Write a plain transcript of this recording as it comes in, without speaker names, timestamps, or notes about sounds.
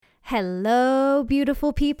Hello,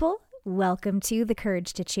 beautiful people. Welcome to The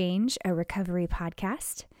Courage to Change, a recovery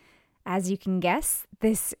podcast. As you can guess,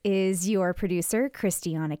 this is your producer,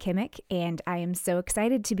 Christiana Kimmick, and I am so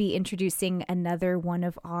excited to be introducing another one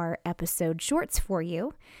of our episode shorts for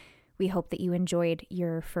you. We hope that you enjoyed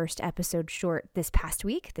your first episode short this past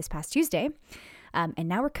Tuesday. And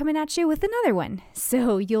now we're coming at you with another one.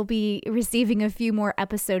 So you'll be receiving a few more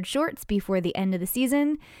episode shorts before the end of the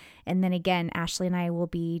season. And then again, Ashley and I will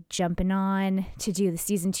be jumping on to do the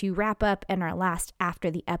season 2 wrap up and our last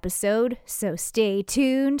after the episode. So stay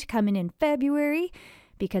tuned, coming in February,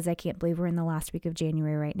 because I can't believe we're in the last week of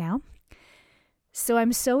January right now. So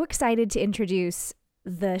I'm so excited to introduce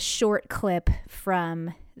the short clip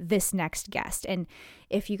from this next guest. And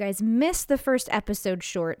if you guys missed the first episode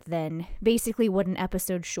short, then basically what an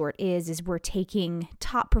episode short is we're taking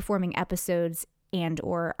top performing episodes and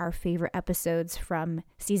or our favorite episodes from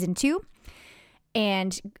season 2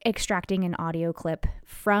 and extracting an audio clip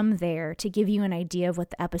from there to give you an idea of what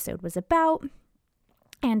the episode was about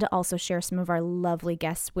and to also share some of our lovely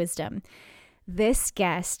guests' wisdom. This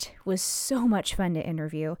guest was so much fun to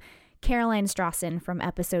interview. Caroline Strawson from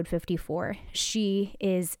episode 54. She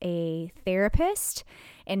is a therapist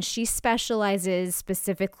and she specializes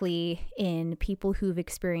specifically in people who've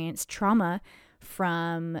experienced trauma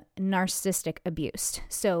from narcissistic abuse.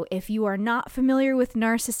 So if you are not familiar with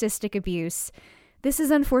narcissistic abuse, this is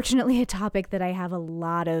unfortunately a topic that I have a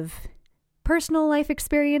lot of personal life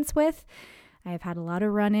experience with. I've had a lot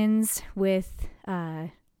of run-ins with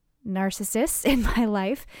narcissists in my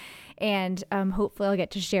life, and hopefully I'll get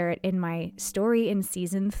to share it in my story in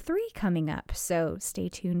season 3 coming up. So stay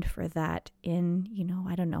tuned for that in,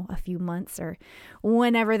 a few months or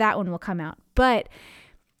whenever that one will come out. But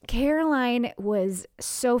Caroline was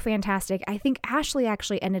so fantastic. I think Ashley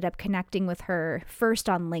actually ended up connecting with her first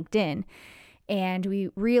on LinkedIn. And we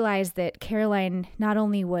realized that Caroline not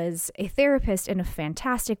only was a therapist and a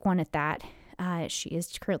fantastic one at that, she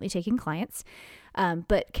is currently taking clients,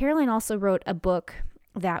 but Caroline also wrote a book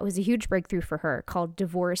that was a huge breakthrough for her called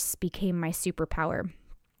Divorce Became My Superpower.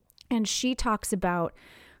 And she talks about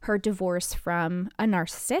her divorce from a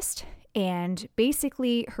narcissist and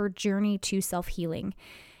basically her journey to self-healing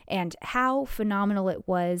and how phenomenal it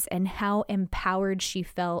was and how empowered she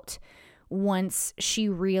felt once she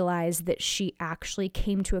realized that she actually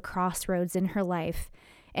came to a crossroads in her life.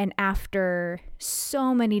 And after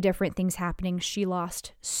so many different things happening, she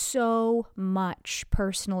lost so much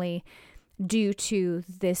personally due to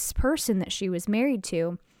this person that she was married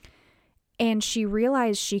to. And she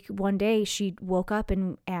realized one day she woke up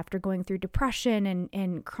and after going through depression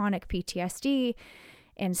and chronic PTSD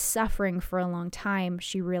and suffering for a long time,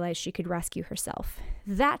 she realized she could rescue herself.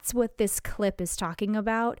 That's what this clip is talking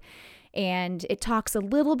about. And it talks a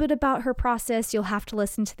little bit about her process. You'll have to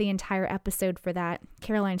listen to the entire episode for that.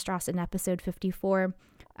 Caroline Strawson, episode 54.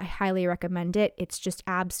 I highly recommend it. It's just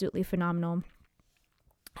absolutely phenomenal.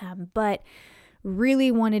 But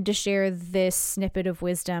really wanted to share this snippet of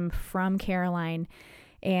wisdom from Caroline.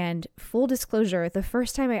 And full disclosure, the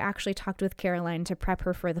first time I actually talked with Caroline to prep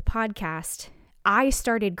her for the podcast, I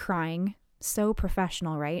started crying. So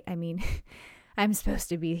professional, right? I mean, I'm supposed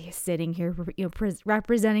to be sitting here,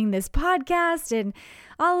 representing this podcast, and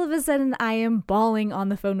all of a sudden I am bawling on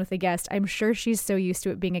the phone with a guest. I'm sure she's so used to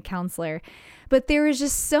it being a counselor, but there was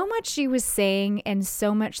just so much she was saying and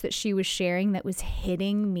so much that she was sharing that was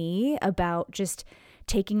hitting me about just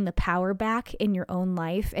taking the power back in your own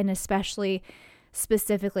life, and especially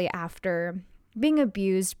specifically after being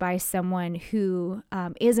abused by someone who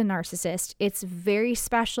is a narcissist. It's very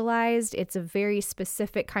specialized. It's a very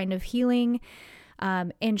specific kind of healing.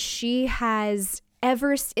 And she has,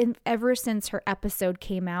 ever since her episode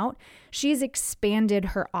came out, she's expanded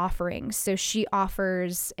her offerings. So she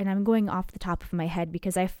offers, and I'm going off the top of my head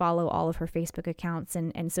because I follow all of her Facebook accounts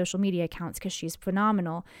and social media accounts because she's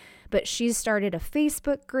phenomenal. But she's started a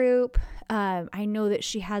Facebook group. I know that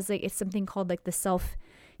she has it's something called the Self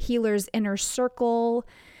Healer's Inner Circle.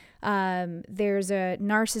 There's a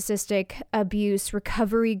narcissistic abuse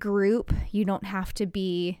recovery group. You don't have to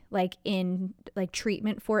be in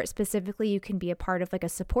treatment for it specifically. You can be a part of a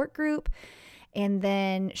support group. And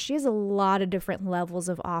then she has a lot of different levels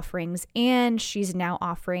of offerings, and she's now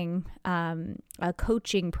offering a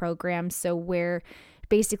coaching program. So where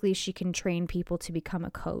basically she can train people to become a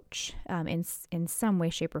coach in some way,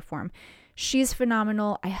 shape, or form. She's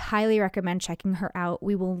phenomenal. I highly recommend checking her out.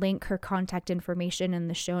 We will link her contact information in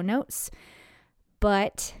the show notes.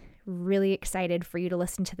 But really excited for you to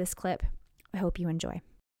listen to this clip. I hope you enjoy.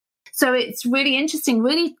 So it's really interesting,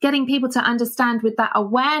 really getting people to understand with that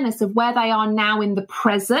awareness of where they are now in the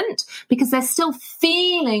present, because they're still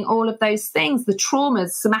feeling all of those things, the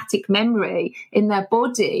traumas, somatic memory in their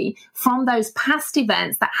body from those past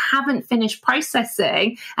events that haven't finished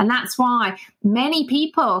processing. And that's why many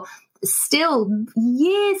people still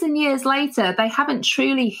years and years later, they haven't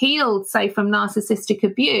truly healed, say, from narcissistic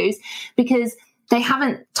abuse, because they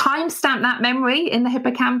haven't time-stamped that memory in the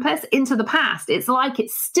hippocampus into the past. It's like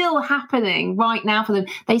it's still happening right now for them.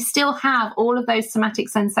 They still have all of those somatic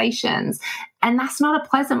sensations. And that's not a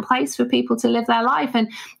pleasant place for people to live their life.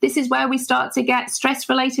 And this is where we start to get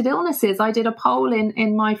stress-related illnesses. I did a poll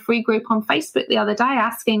in my free group on Facebook the other day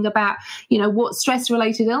asking about, what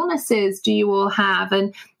stress-related illnesses do you all have?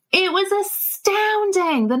 And it was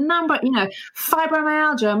astounding, the number,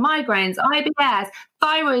 fibromyalgia, migraines, IBS,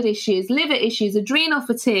 thyroid issues, liver issues, adrenal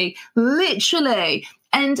fatigue, literally.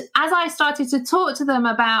 And as I started to talk to them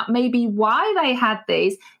about maybe why they had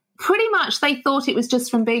these, pretty much they thought it was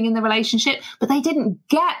just from being in the relationship, but they didn't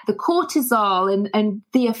get the cortisol and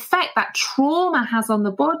the effect that trauma has on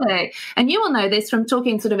the body. And you will know this from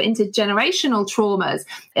talking sort of intergenerational traumas,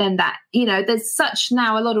 and that, there's such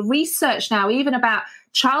now a lot of research now, even about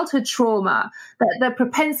childhood trauma, that the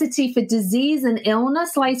propensity for disease and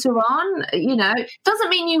illness later on, doesn't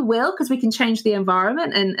mean you will, because we can change the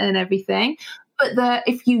environment and everything. But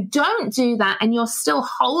if you don't do that and you're still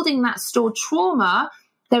holding that stored trauma,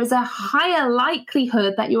 there is a higher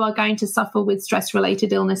likelihood that you are going to suffer with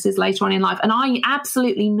stress-related illnesses later on in life. And I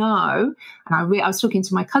absolutely know, and I was talking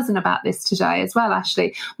to my cousin about this today as well,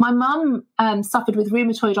 actually. My mum suffered with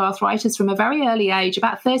rheumatoid arthritis from a very early age,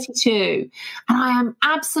 about 32. And I am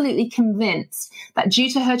absolutely convinced that due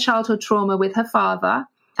to her childhood trauma with her father,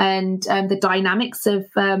 and the dynamics of,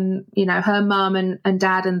 her mum and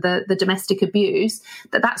dad and the domestic abuse,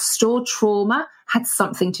 that stored trauma had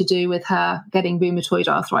something to do with her getting rheumatoid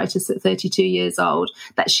arthritis at 32 years old,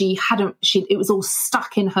 that it was all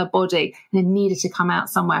stuck in her body and it needed to come out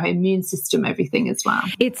somewhere, her immune system, everything as well.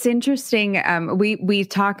 It's interesting. We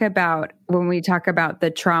talk about, when we talk about the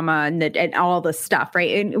trauma and all the stuff,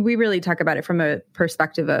 right? And we really talk about it from a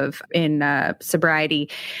perspective of in sobriety,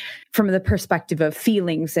 from the perspective of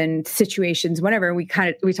feelings and situations, whatever. We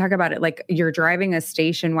talk about it like you're driving a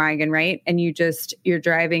station wagon, right? And you're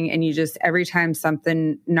driving and every time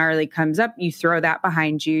something gnarly comes up, you throw that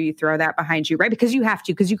behind you, right? Because you have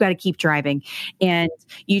to, because you got to keep driving, and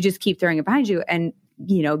you just keep throwing it behind you. And,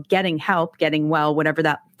 getting help, getting well, whatever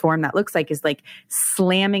that form that looks like, is like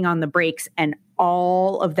slamming on the brakes and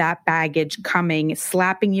all of that baggage coming,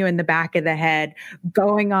 slapping you in the back of the head,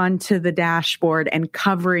 going onto the dashboard and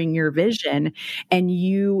covering your vision. And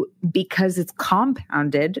you, because it's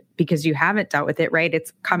compounded, because you haven't dealt with it, right?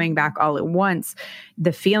 It's coming back all at once.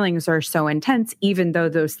 The feelings are so intense, even though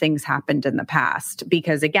those things happened in the past.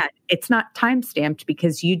 Because again, it's not time-stamped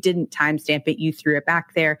because you didn't time-stamp it. You threw it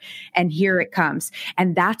back there and here it comes.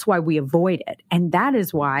 And that's why we avoid it. And that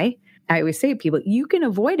is why I always say to people, you can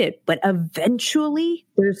avoid it, but eventually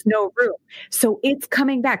there's no room. So it's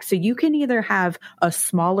coming back. So you can either have a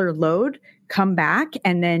smaller load come back,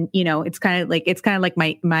 and then, it's kind of like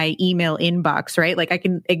my email inbox, right? Like I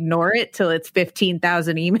can ignore it till it's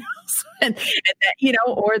 15,000 emails and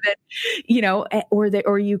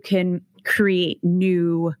or you can create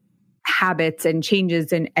new habits and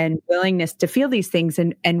changes and willingness to feel these things.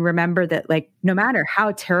 And remember that, like, no matter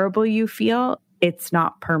how terrible you feel, it's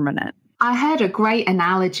not permanent. I heard a great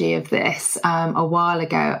analogy of this a while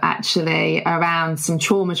ago, actually, around some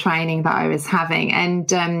trauma training that I was having.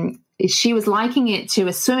 And she was likening it to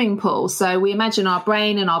a swimming pool. So we imagine our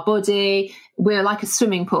brain and our body, we're like a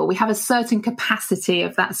swimming pool. We have a certain capacity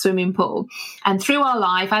of that swimming pool. And through our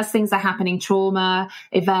life, as things are happening, trauma,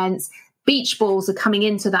 events, beach balls are coming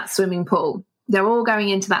into that swimming pool. They're all going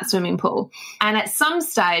into that swimming pool. And at some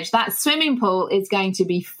stage, that swimming pool is going to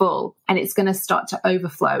be full and it's going to start to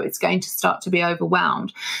overflow. It's going to start to be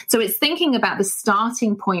overwhelmed. So it's thinking about the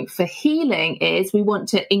starting point for healing is we want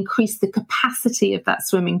to increase the capacity of that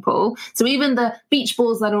swimming pool. So even the beach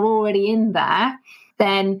balls that are already in there,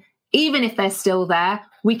 then even if they're still there,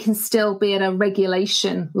 we can still be at a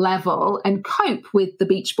regulation level and cope with the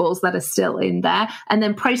beach balls that are still in there, and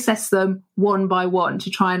then process them one by one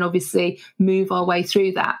to try and obviously move our way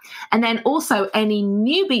through that. And then also any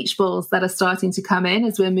new beach balls that are starting to come in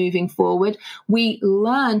as we're moving forward, we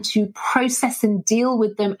learn to process and deal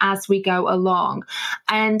with them as we go along.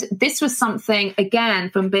 And this was something,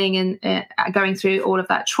 again, from being going through all of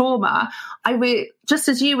that trauma, just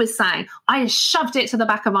as you were saying, I shoved it to the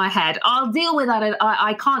back of my head. I'll deal with that.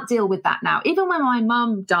 I can't deal with that now. Even when my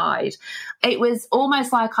mum died, it was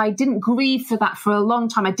almost like I didn't grieve for that for a long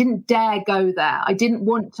time. I didn't dare go there. I didn't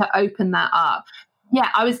want to open that up. Yeah,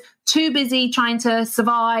 I was too busy trying to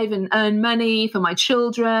survive and earn money for my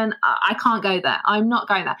children. I can't go there. I'm not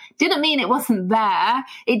going there. Didn't mean it wasn't there.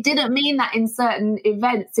 It didn't mean that in certain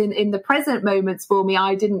events, in the present moments for me,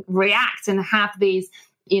 I didn't react and have these,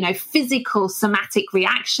 physical somatic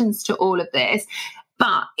reactions to all of this.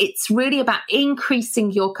 But it's really about increasing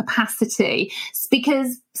your capacity,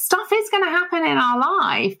 because stuff is going to happen in our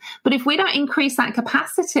life. But if we don't increase that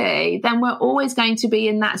capacity, then we're always going to be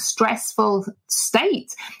in that stressful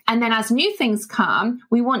state. And then as new things come,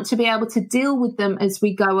 we want to be able to deal with them as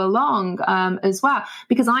we go along as well.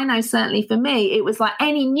 Because I know certainly for me, it was like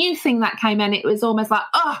any new thing that came in, it was almost like,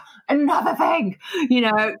 oh, another thing,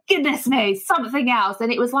 goodness me, something else.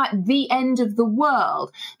 And it was like the end of the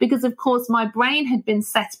world, because of course my brain had been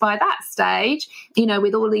set by that stage,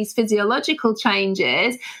 with all these physiological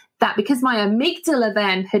changes, that because my amygdala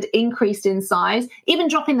then had increased in size, even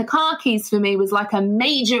dropping the car keys for me was like a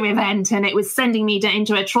major event, and it was sending me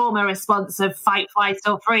into a trauma response of fight, flight,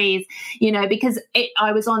 or freeze, because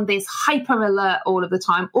I was on this hyper alert all of the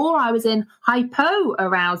time, or I was in hypo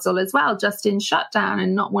arousal as well, just in shutdown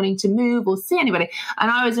and not wanting to move or see anybody.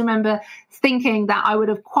 And I always remember thinking that I would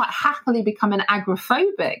have quite happily become an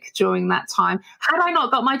agoraphobic during that time had I not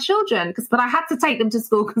got my children, but I had to take them to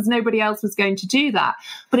school because nobody else was going to do that.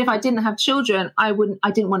 But if I didn't have children, I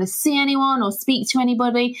didn't want to see anyone or speak to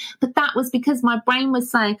anybody. But that was because my brain was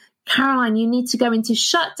saying, Caroline, you need to go into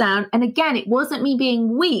shutdown. And again, it wasn't me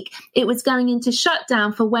being weak. It was going into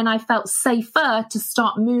shutdown for when I felt safer to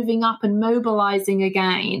start moving up and mobilizing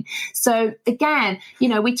again. So again,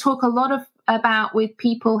 we talk a lot about with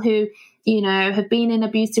people who have been in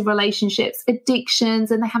abusive relationships,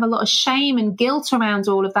 addictions, and they have a lot of shame and guilt around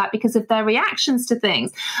all of that because of their reactions to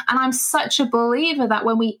things. And I'm such a believer that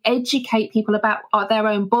when we educate people about their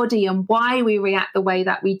own body and why we react the way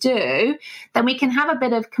that we do, then we can have a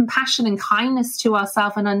bit of compassion and kindness to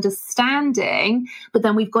ourselves and understanding, but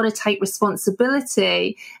then we've got to take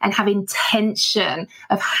responsibility and have intention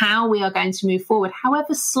of how we are going to move forward,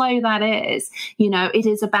 however slow that is. It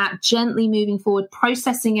is about gently moving forward,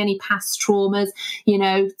 processing any past traumas,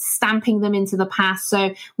 stamping them into the past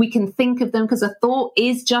so we can think of them, because a thought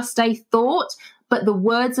is just a thought, but the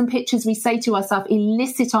words and pictures we say to ourselves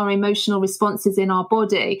elicit our emotional responses in our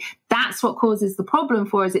body. That's what causes the problem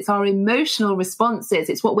for us. It's our emotional responses.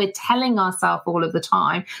 It's what we're telling ourselves all of the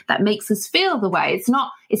time that makes us feel the way. It's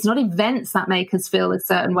not events that make us feel a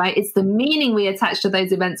certain way. It's the meaning we attach to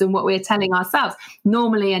those events and what we're telling ourselves.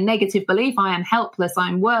 Normally a negative belief, I am helpless,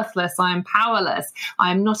 I'm worthless, I am powerless,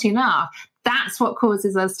 I am not enough. That's what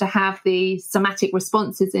causes us to have the somatic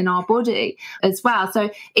responses in our body as well. So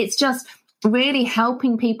it's just really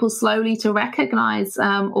helping people slowly to recognize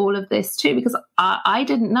all of this too, because I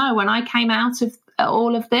didn't know when I came out of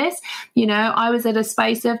all of this, I was at a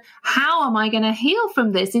space of, how am I going to heal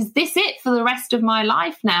from this? Is this it for the rest of my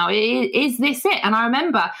life now? Is this it? And I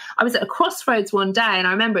remember I was at a crossroads one day, and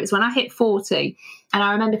I remember it's when I hit 40, and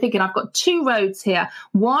I remember thinking, I've got two roads here.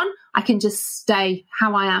 One, I can just stay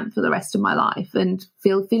how I am for the rest of my life and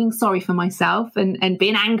feeling sorry for myself and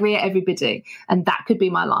being angry at everybody. And that could be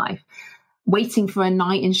my life, waiting for a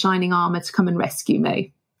knight in shining armor to come and rescue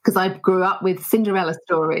me, because I grew up with Cinderella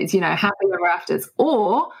stories, happy ever afters.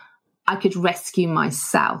 Or I could rescue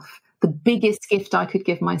myself. The biggest gift I could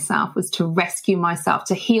give myself was to rescue myself,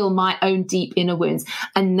 to heal my own deep inner wounds.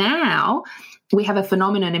 And now we have a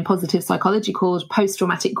phenomenon in positive psychology called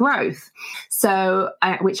post-traumatic growth. So,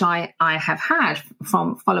 which I have had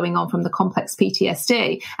from following on from the complex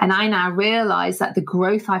PTSD. And I now realize that the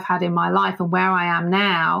growth I've had in my life and where I am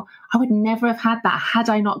now, I would never have had that had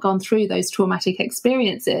I not gone through those traumatic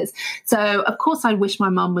experiences. So, of course, I wish my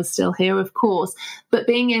mum was still here, of course. But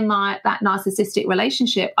being in that narcissistic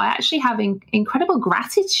relationship, I actually have incredible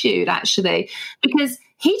gratitude, actually, because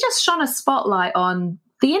he just shone a spotlight on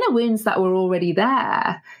the inner wounds that were already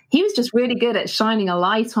there. He was just really good at shining a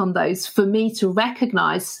light on those for me to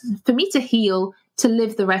recognize, for me to heal, to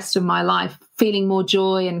live the rest of my life feeling more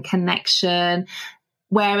joy and connection.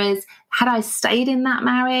 Whereas had I stayed in that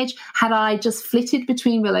marriage, had I just flitted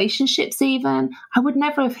between relationships even, I would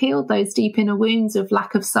never have healed those deep inner wounds of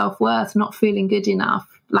lack of self-worth, not feeling good enough,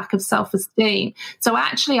 lack of self-esteem. So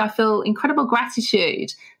actually, I feel incredible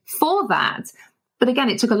gratitude for that. But again,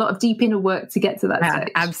 it took a lot of deep inner work to get to that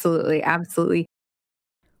stage. Absolutely. Absolutely.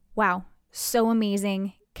 Wow. So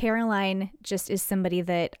amazing. Caroline just is somebody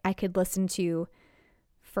that I could listen to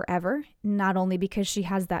forever, not only because she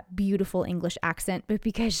has that beautiful English accent, but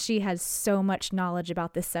because she has so much knowledge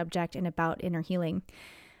about this subject and about inner healing.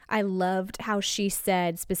 I loved how she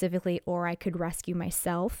said specifically, or I could rescue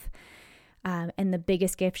myself. And the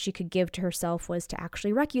biggest gift she could give to herself was to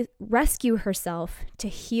actually rescue herself, to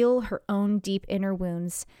heal her own deep inner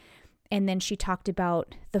wounds. And then she talked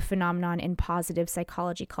about the phenomenon in positive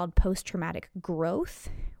psychology called post-traumatic growth,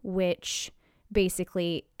 which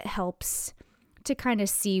basically helps to kind of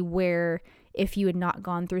see where if you had not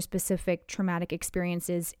gone through specific traumatic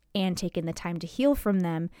experiences and taken the time to heal from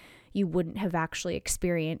them, you wouldn't have actually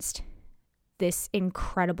experienced this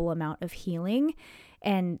incredible amount of healing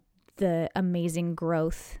and the amazing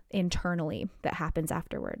growth internally that happens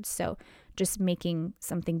afterwards. So just making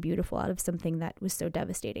something beautiful out of something that was so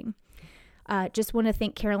devastating. Just want to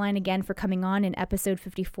thank Caroline again for coming on in episode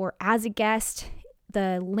 54 as a guest.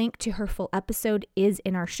 The link to her full episode is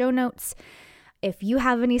in our show notes. If you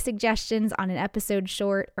have any suggestions on an episode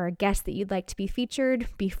short or a guest that you'd like to be featured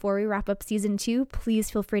before we wrap up season 2, please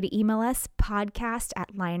feel free to email us,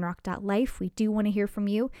 podcast@lionrock.life. We do want to hear from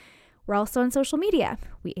you. We're also on social media.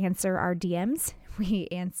 We answer our DMs. We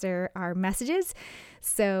answer our messages.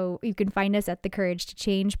 So you can find us at the Courage to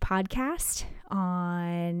Change podcast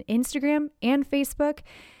on Instagram and Facebook.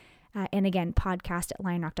 And again,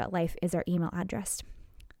 podcast@lionrock.life is our email address.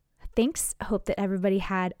 Thanks. I hope that everybody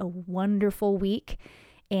had a wonderful week,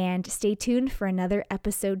 and stay tuned for another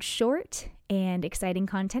episode short and exciting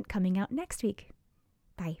content coming out next week.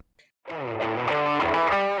 Bye.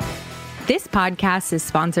 This podcast is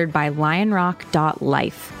sponsored by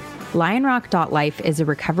lionrock.life. Lionrock.life is a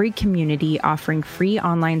recovery community offering free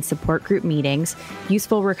online support group meetings,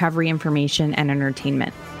 useful recovery information, and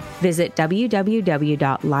entertainment. Visit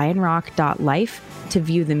www.lionrock.life to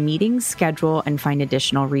view the meeting schedule and find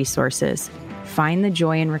additional resources. Find the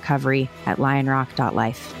joy in recovery at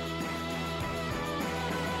lionrock.life.